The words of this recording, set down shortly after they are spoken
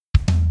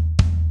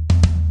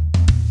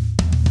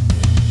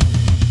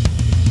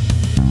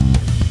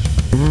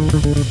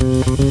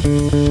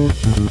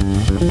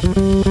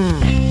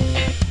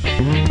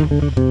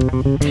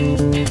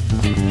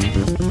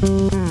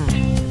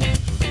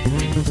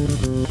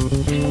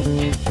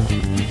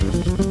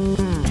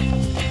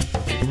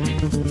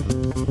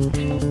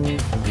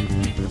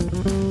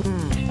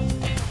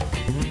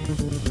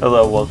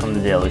Hello, welcome to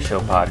the Daily Show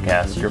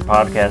Podcast, your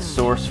podcast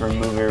source for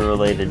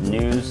movie-related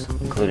news,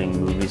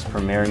 including movies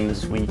premiering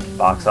this week,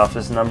 box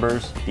office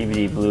numbers,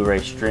 DVD Blu-ray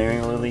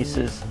streaming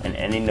releases, and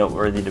any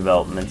noteworthy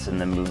developments in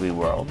the movie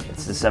world.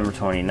 It's December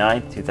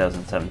 29th,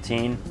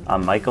 2017.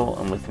 I'm Michael,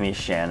 and with me is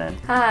Shannon.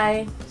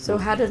 Hi. So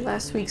how did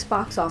last week's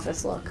box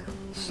office look?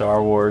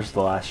 Star Wars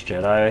The Last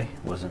Jedi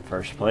was in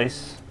first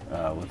place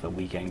with a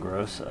weekend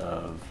gross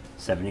of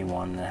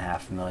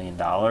 $71.5 million.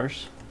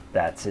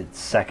 That's its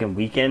second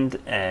weekend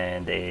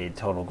and a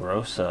total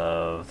gross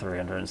of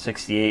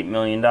 $368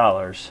 million.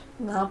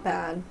 Not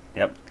bad.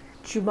 Yep.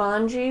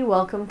 Jumanji,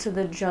 Welcome to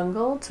the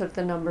Jungle, took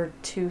the number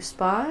 2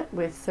 spot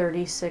with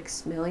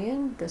 $36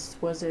 million. This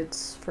was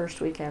its first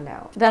weekend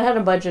out. That had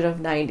a budget of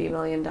 $90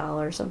 million.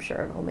 I'm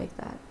sure it'll make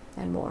that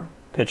and more.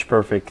 Pitch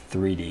Perfect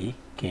 3D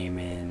came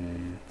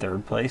in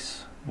third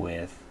place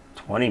with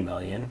 $20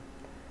 million,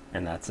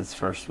 and that's its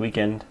first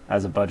weekend.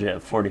 Has a budget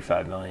of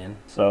 $45 million.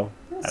 So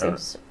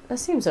That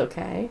seems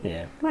okay.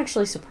 Yeah. I'm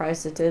actually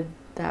surprised it did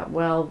that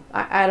well.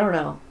 I don't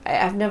know.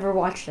 I've never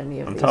watched any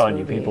of these movies. I'm telling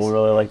you, people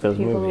really like those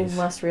movies.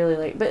 People must really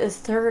like. But it's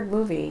third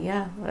movie,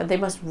 yeah. They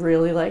must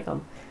really like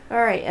them.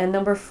 All right, and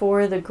number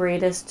 4, The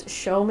Greatest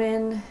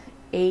Showman,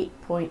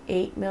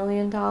 $8.8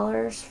 million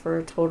for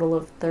a total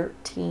of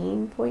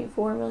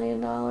 $13.4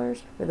 million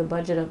with a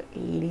budget of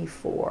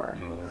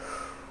 $84.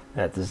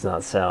 That does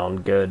not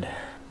sound good.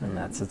 And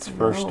that's its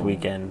first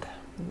weekend.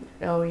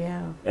 Oh,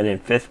 yeah. And in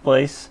fifth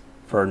place,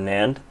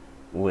 Ferdinand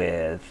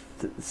with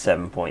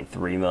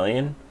 $7.3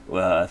 million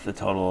with a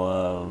total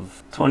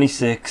of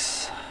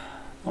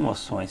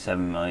almost $27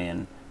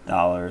 million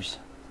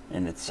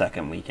in its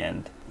second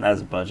weekend. And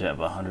that's a budget of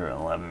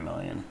 $111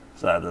 million.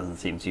 So that doesn't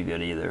seem too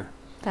good either.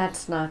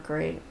 That's not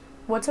great.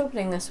 What's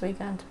opening this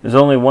weekend? There's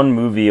only one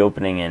movie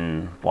opening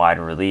in wide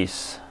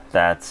release.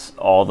 That's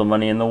All the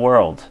Money in the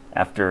World.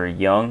 After a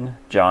young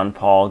John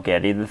Paul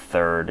Getty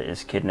III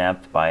is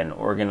kidnapped by an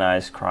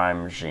organized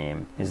crime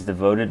regime, his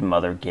devoted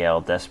mother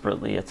Gail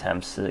desperately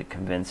attempts to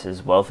convince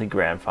his wealthy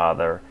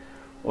grandfather,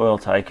 oil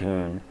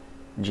tycoon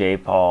J.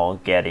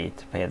 Paul Getty,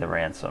 to pay the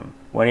ransom.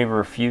 When he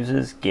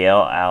refuses,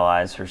 Gail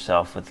allies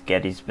herself with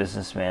Getty's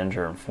business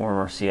manager and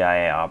former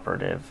CIA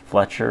operative,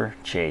 Fletcher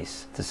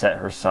Chase, to set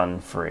her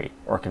son free,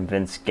 or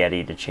convince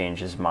Getty to change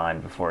his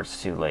mind before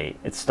it's too late.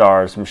 It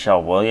stars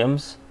Michelle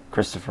Williams,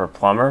 Christopher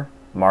Plummer,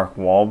 Mark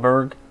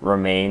Wahlberg,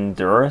 Romain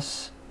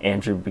Duris,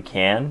 Andrew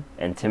Buchan,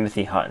 and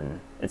Timothy Hutton.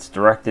 It's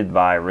directed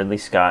by Ridley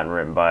Scott and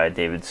written by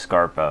David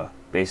Scarpa,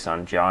 based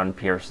on John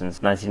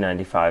Pearson's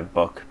 1995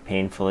 book,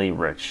 Painfully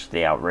Rich,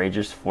 The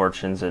Outrageous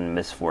Fortunes and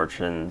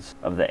Misfortunes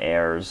of the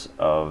Heirs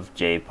of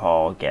J.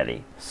 Paul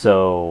Getty.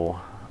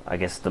 So, I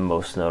guess the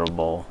most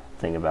notable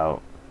thing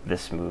about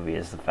this movie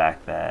is the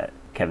fact that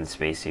Kevin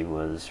Spacey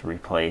was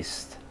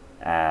replaced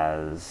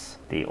as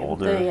the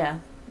older...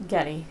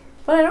 Getty.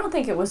 But I don't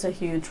think it was a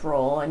huge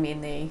role. I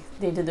mean, they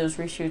did those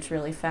reshoots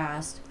really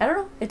fast. I don't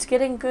know. It's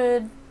getting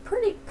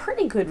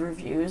pretty good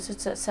reviews.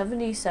 It's at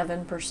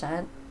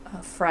 77%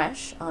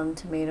 fresh on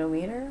Tomato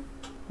Meter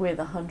with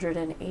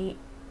 108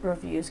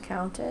 reviews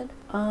counted.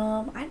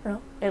 I don't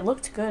know. It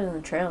looked good in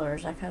the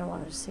trailers. I kind of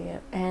wanted to see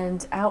it.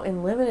 And out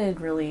in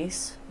limited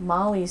release,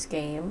 Molly's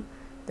Game,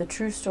 the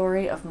true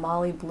story of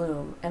Molly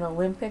Bloom, an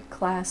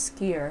Olympic-class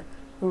skier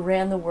who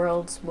ran the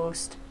world's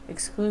most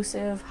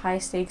exclusive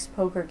high-stakes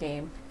poker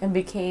game and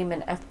became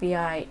an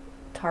FBI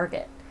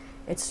target.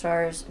 It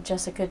stars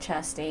Jessica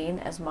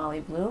Chastain as Molly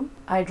Bloom,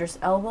 Idris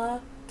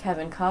Elba,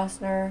 Kevin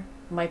Costner,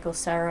 Michael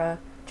Cera,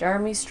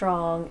 Jeremy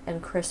Strong,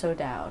 and Chris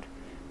O'Dowd.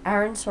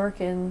 Aaron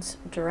Sorkin's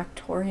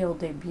directorial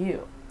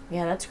debut.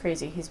 Yeah, that's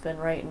crazy. He's been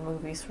writing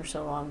movies for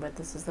so long, but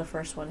this is the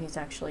first one he's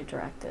actually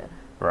directed.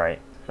 Right.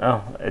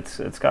 Oh, it's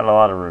got a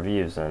lot of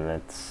reviews, and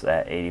it's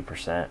at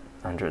 80%.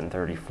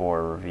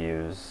 134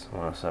 reviews,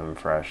 107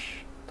 fresh,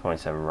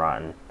 27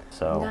 rotten.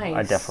 So nice.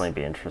 I'd definitely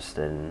be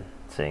interested in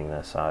seeing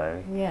this.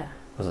 I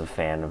was a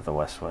fan of The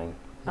West Wing.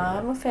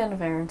 I'm a fan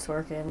of Aaron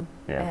Sorkin.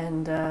 Yeah.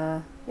 And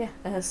it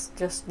has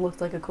just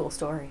looked like a cool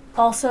story.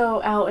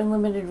 Also out in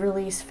limited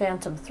release,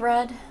 Phantom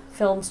Thread,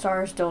 Film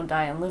Stars Don't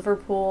Die in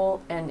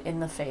Liverpool, and In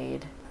the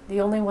Fade.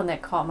 The only one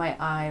that caught my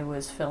eye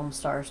was Film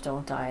Stars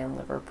Don't Die in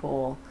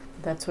Liverpool.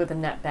 That's with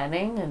Annette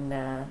Bening, and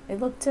it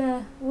looked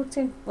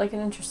like an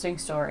interesting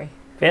story.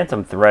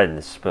 Phantom Thread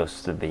is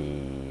supposed to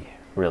be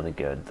really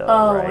good, though,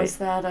 right? Oh, is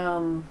that,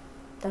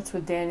 that's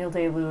with Daniel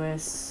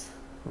Day-Lewis.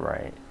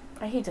 Right.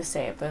 I hate to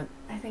say it, but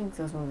I think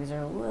those movies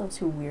are a little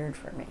too weird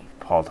for me.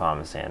 Paul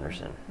Thomas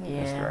Anderson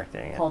is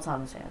directing it. Paul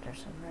Thomas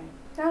Anderson, right.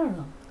 I don't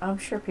know. I'm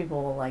sure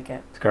people will like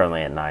it. It's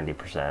currently at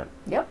 90%.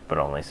 Yep. But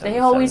only 70%. They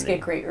always get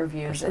great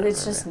reviews.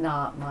 It's just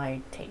not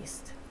my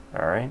taste.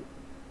 All right.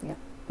 Yep.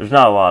 There's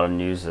not a lot of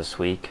news this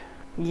week.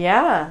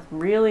 Yeah,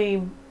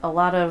 really a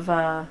lot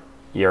of...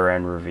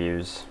 year-end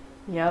reviews.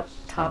 Yep,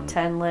 top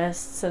 10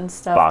 lists and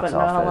stuff, but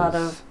not a lot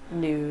of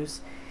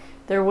news.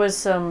 There was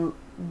some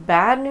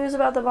bad news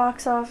about the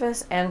box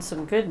office and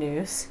some good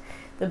news.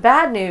 The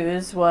bad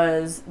news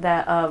was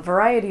that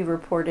Variety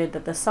reported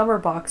that the summer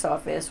box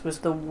office was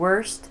the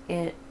worst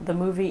the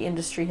movie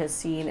industry has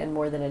seen in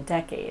more than a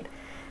decade.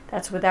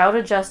 That's without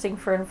adjusting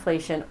for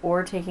inflation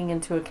or taking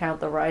into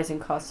account the rising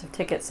cost of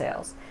ticket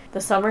sales.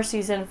 The summer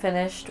season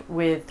finished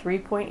with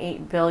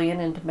 $3.8 billion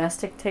in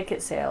domestic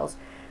ticket sales,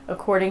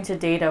 according to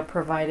data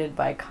provided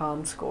by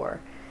ComScore.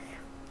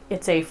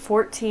 It's a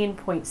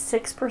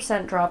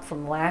 14.6% drop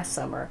from last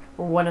summer,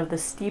 or one of the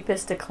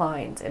steepest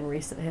declines in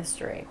recent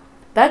history.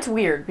 That's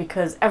weird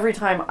because every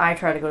time I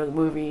try to go to the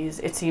movies,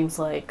 it seems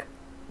like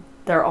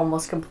they're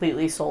almost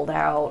completely sold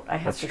out. I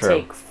have to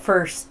take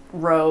first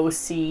row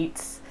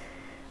seats.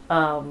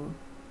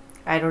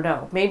 I don't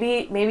know.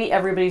 Maybe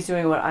everybody's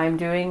doing what I'm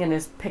doing and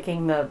is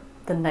picking the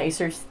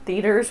nicer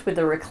theaters with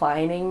the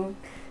reclining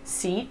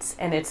seats,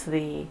 and it's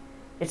the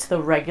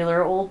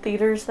regular old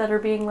theaters that are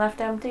being left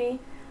empty.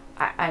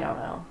 I don't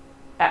know.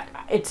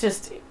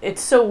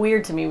 It's so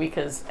weird to me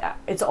because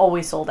it's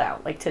always sold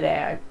out. Like today,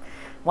 I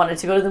wanted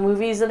to go to the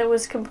movies and it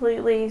was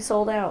completely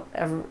sold out.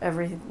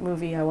 Every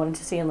movie I wanted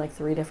to see in like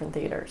 3 different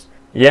theaters.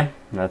 Yeah,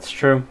 that's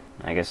true.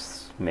 I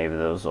guess maybe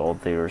those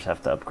old theaters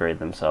have to upgrade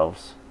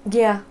themselves.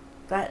 Yeah,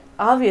 that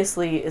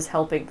obviously is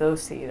helping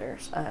those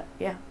theaters.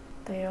 Yeah,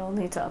 they all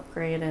need to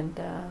upgrade and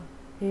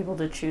be able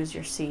to choose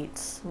your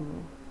seats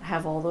and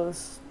have all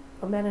those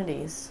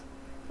amenities.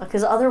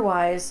 Because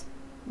otherwise,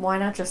 why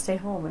not just stay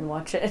home and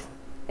watch it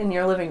in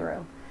your living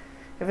room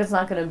if it's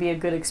not going to be a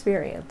good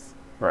experience?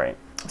 Right.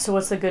 So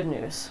what's the good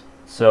news?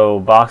 So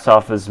Box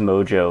Office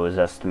Mojo is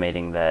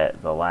estimating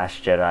that The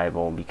Last Jedi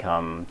will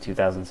become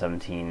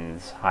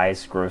 2017's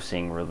highest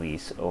grossing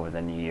release over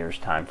the New Year's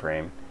time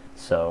frame.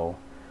 So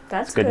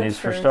that's good news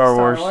for Star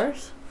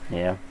Wars.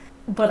 Yeah.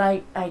 But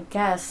I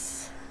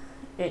guess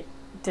it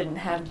didn't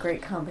have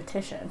great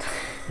competition.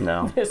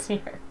 No. This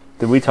year.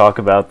 Did we talk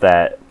about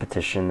that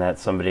petition that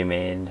somebody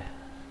made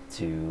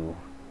to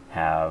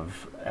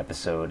have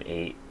Episode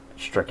 8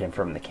 stricken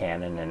from the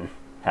canon and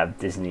have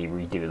Disney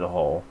redo the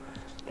whole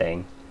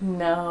thing?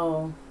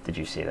 No. Did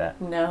you see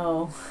that?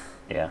 No.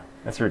 Yeah,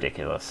 that's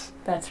ridiculous.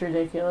 That's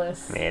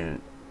ridiculous. I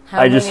mean,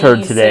 How I just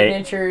heard today. How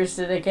many signatures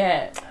did it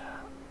get?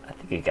 I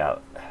think it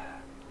got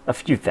a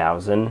few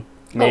thousand,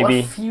 maybe. Oh,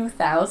 a few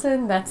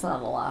thousand? That's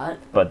not a lot.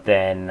 But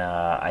then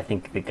I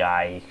think the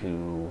guy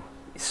who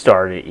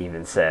started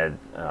even said,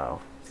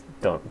 "Oh,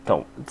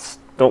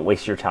 don't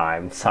waste your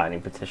time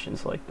signing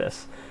petitions like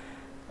this.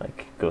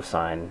 Like, go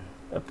sign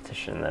a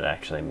petition that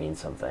actually means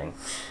something."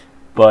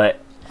 But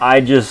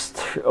I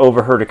just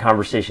overheard a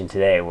conversation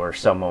today where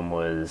someone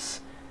was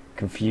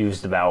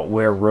confused about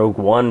where Rogue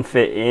One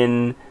fit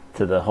in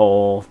to the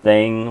whole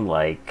thing.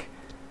 Like,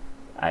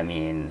 I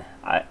mean,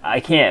 I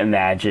can't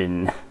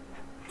imagine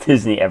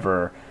Disney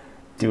ever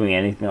doing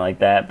anything like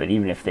that, but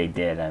even if they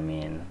did, I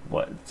mean,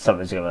 what,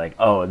 someone's gonna be like,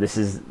 oh, this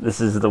is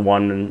the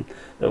one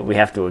that we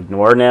have to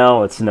ignore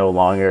now, it's no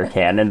longer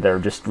canon, they're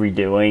just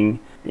redoing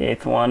the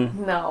 8th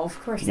one? No, of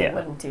course they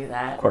wouldn't do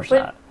that. Of course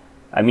not.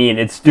 I mean,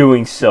 it's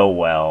doing so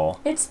well.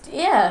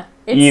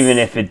 Even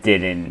if it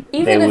didn't.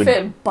 Even if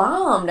it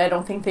bombed, I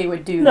don't think they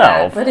would do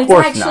that. No, but it's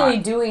actually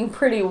doing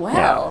pretty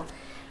well.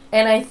 Yeah.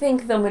 And I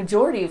think the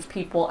majority of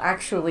people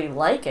actually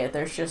like it.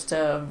 There's just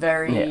a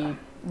very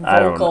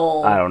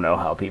vocal I don't know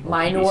how people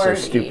minority. Can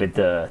be so stupid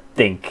to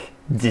think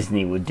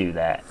Disney would do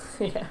that.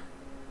 Yeah.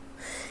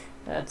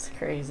 That's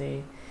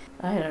crazy.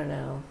 I don't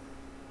know.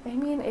 I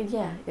mean,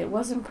 it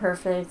wasn't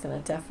perfect, and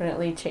it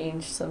definitely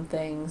changed some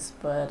things,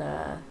 but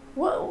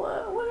what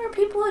are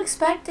people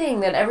expecting?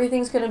 That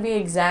everything's going to be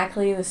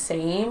exactly the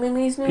same in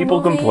these new movies?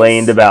 People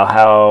complained about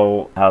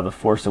how The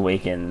Force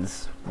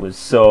Awakens was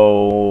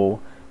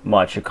so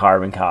much a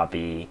carbon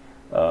copy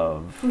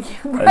of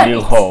A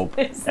New Hope,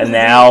 and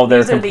now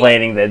they're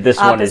complaining that this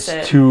one is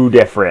too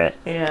different.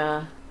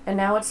 Yeah. And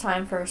now it's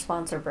time for a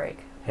sponsor break.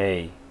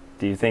 Hey,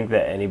 do you think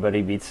that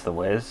anybody beats The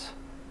Wiz?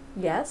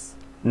 Yes.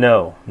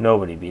 No,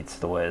 nobody beats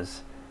The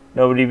Wiz.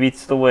 Nobody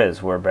beats The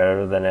Wiz. We're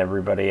better than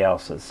everybody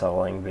else at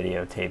selling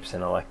videotapes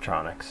and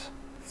electronics.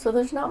 So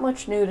there's not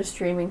much new to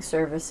streaming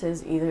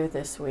services either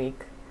this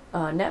week.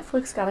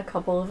 Netflix got a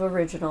couple of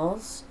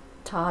originals.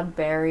 Todd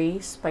Barry,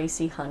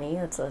 Spicy Honey,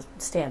 that's a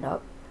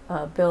stand-up.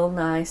 Bill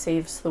Nye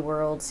Saves the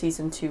World,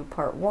 Season 2,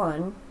 Part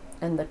 1,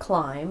 and The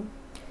Climb.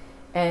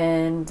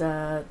 And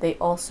they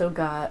also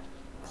got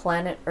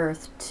Planet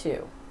Earth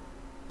 2,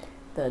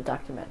 the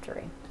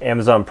documentary.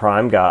 Amazon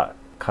Prime got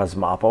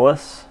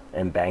Cosmopolis,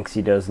 and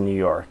Banksy Does New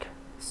York.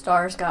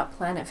 Starz got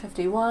Planet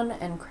 51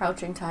 and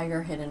Crouching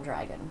Tiger, Hidden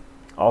Dragon.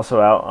 Also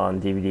out on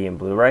DVD and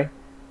Blu-ray,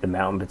 The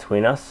Mountain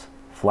Between Us,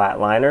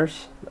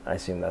 Flatliners, I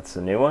assume that's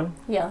the new one.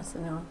 Yeah, that's the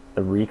new one.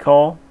 The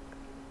Recall,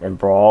 and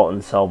Brawl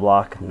in Cell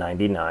Block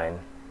 99.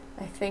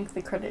 I think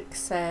the critics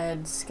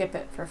said skip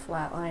it for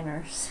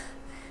Flatliners.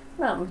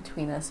 Mountain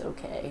Between Us,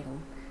 okay.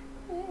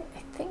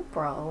 I think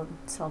Brawl and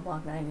Cell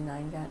Block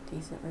 99 got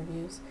decent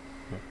reviews.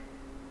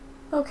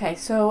 Okay,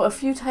 so a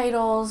few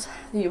titles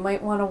that you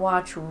might want to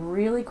watch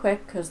really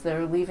quick because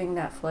they're leaving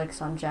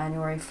Netflix on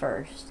January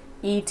 1st.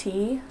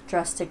 E.T.,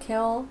 Dressed to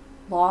Kill,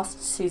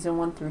 Lost Season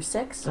 1 through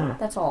 6.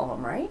 That's all of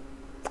them, right?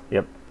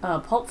 Yep.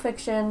 Pulp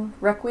Fiction,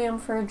 Requiem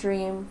for a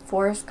Dream,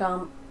 Forrest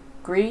Gump,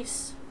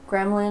 Grease,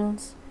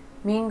 Gremlins,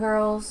 Mean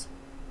Girls,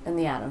 and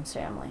The Addams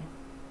Family.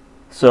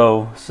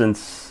 So,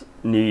 since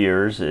New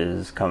Year's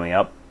is coming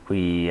up,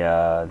 we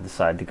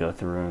decided to go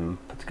through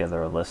and put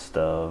together a list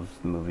of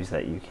movies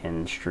that you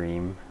can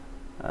stream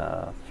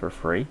for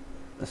free,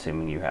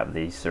 assuming you have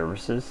these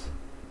services.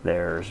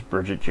 There's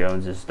Bridget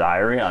Jones's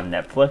Diary on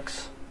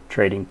Netflix,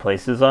 Trading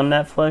Places on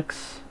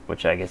Netflix,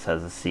 which I guess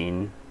has a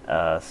scene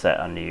set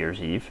on New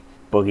Year's Eve,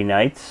 Boogie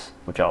Nights,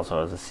 which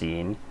also has a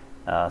scene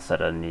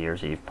set on New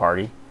Year's Eve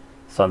party,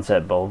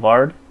 Sunset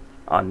Boulevard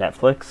on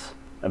Netflix,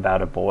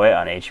 About a Boy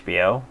on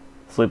HBO,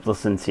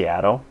 Sleepless in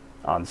Seattle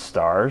on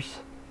Stars.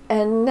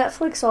 And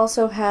Netflix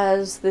also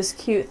has this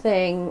cute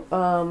thing.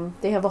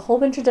 They have a whole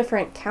bunch of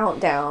different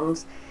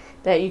countdowns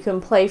that you can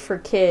play for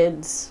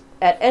kids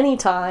at any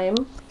time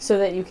so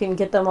that you can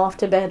get them off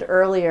to bed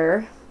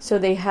earlier. So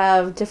they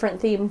have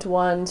different themed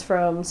ones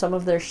from some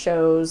of their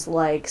shows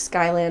like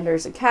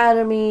Skylanders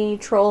Academy,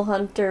 Troll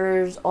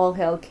Hunters, All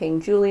Hail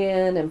King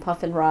Julian, and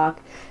Puffin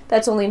Rock.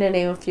 That's only to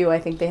name a few. I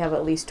think they have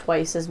at least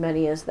twice as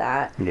many as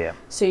that. Yeah.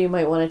 So you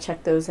might want to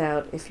check those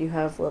out if you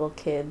have little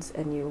kids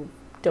and you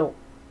don't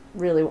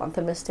really want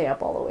them to stay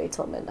up all the way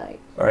till midnight.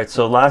 All right,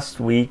 so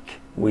last week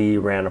we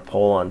ran a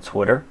poll on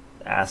Twitter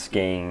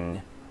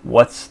asking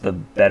what's the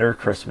better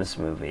Christmas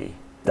movie?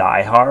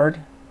 Die Hard,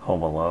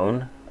 Home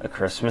Alone, A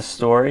Christmas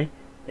Story,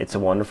 It's a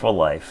Wonderful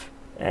Life.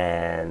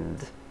 And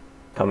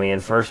coming in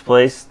first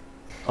place,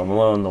 Home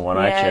Alone, the one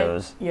I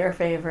chose. Your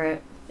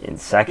favorite. In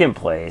second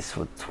place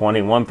with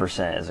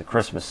 21% is A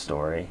Christmas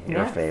Story,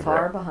 your favorite.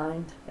 Far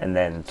behind. And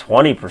then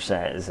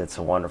 20% is It's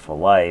a Wonderful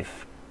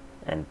Life,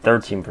 and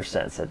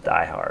 13% said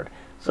Die Hard.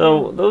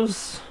 So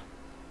those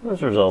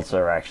results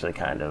are actually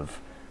kind of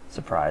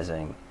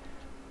surprising.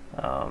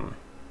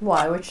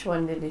 Why? Which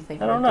one did you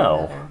think? I don't would do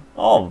know. better?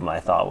 All of them,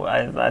 I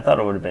thought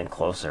it would have been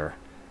closer.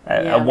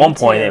 Yeah, At one me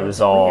point, too.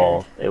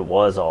 it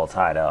was all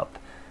tied up,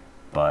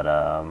 but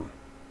I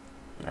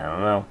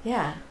don't know.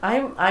 Yeah,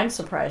 I'm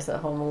surprised that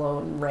Home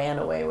Alone ran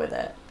away with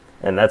it.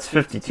 And that's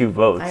 52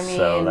 votes, I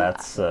so mean,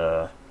 that's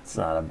it's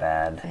not a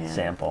bad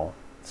sample.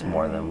 It's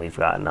more than we've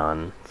gotten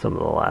on some of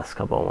the last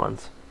couple of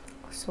ones.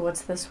 So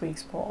what's this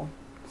week's poll?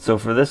 So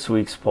for this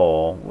week's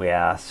poll, we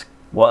asked,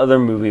 what other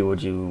movie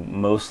would you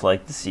most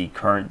like to see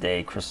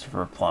current-day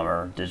Christopher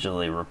Plummer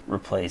digitally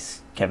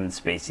replace Kevin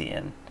Spacey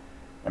in?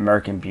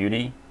 American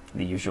Beauty,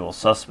 The Usual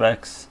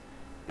Suspects,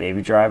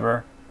 Baby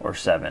Driver, or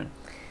Seven?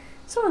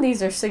 Some of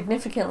these are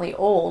significantly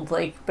old,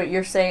 but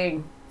you're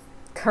saying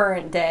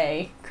current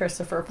day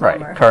Christopher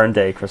Plummer. Right,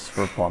 current-day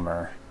Christopher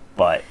Plummer,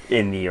 but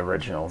in the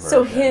original version.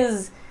 So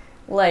his,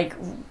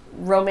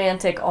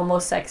 romantic,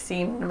 almost sex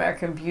scene in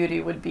American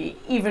Beauty would be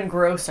even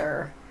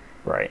grosser.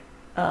 Right.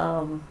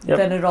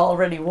 Than it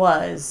already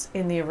was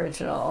in the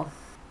original.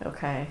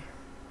 Okay.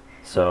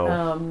 So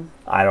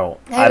I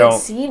haven't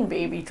seen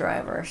Baby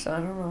Driver, so I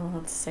don't know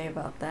what to say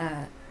about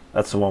that.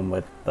 That's the one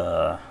with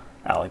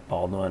Alec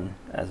Baldwin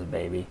as a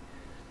baby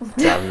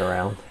driving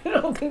around. I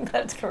don't think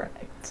that's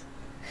correct.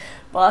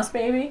 Boss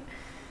Baby?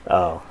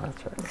 Oh,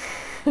 that's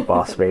right.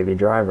 Boss Baby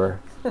Driver.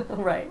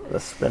 Right. The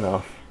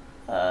spin-off.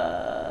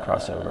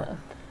 Crossover.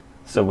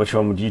 So which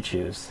one would you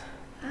choose?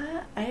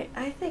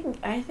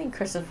 I think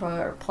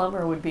Christopher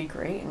Plummer would be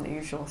great in The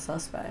Usual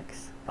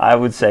Suspects. I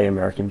would say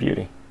American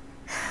Beauty.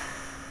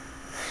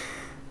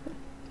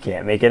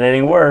 Can't make it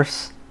any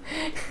worse.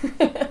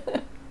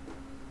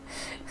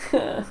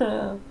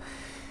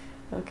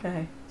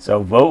 Okay.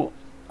 So vote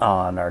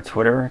on our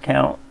Twitter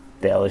account,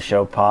 Daily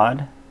Show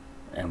Pod,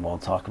 and we'll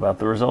talk about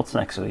the results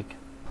next week.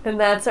 And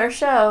that's our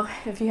show.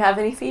 If you have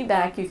any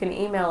feedback, you can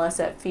email us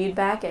at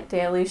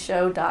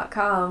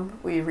feedback@dailyshow.com.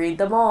 We read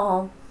them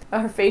all.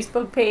 Our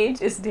Facebook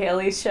page is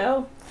Daily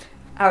Show.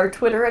 Our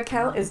Twitter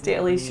account is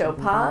Daily Show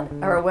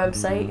Pod. Our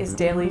website is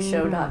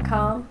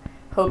dailyshow.com.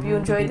 Hope you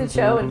enjoyed the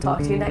show and talk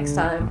to you next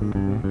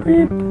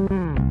time.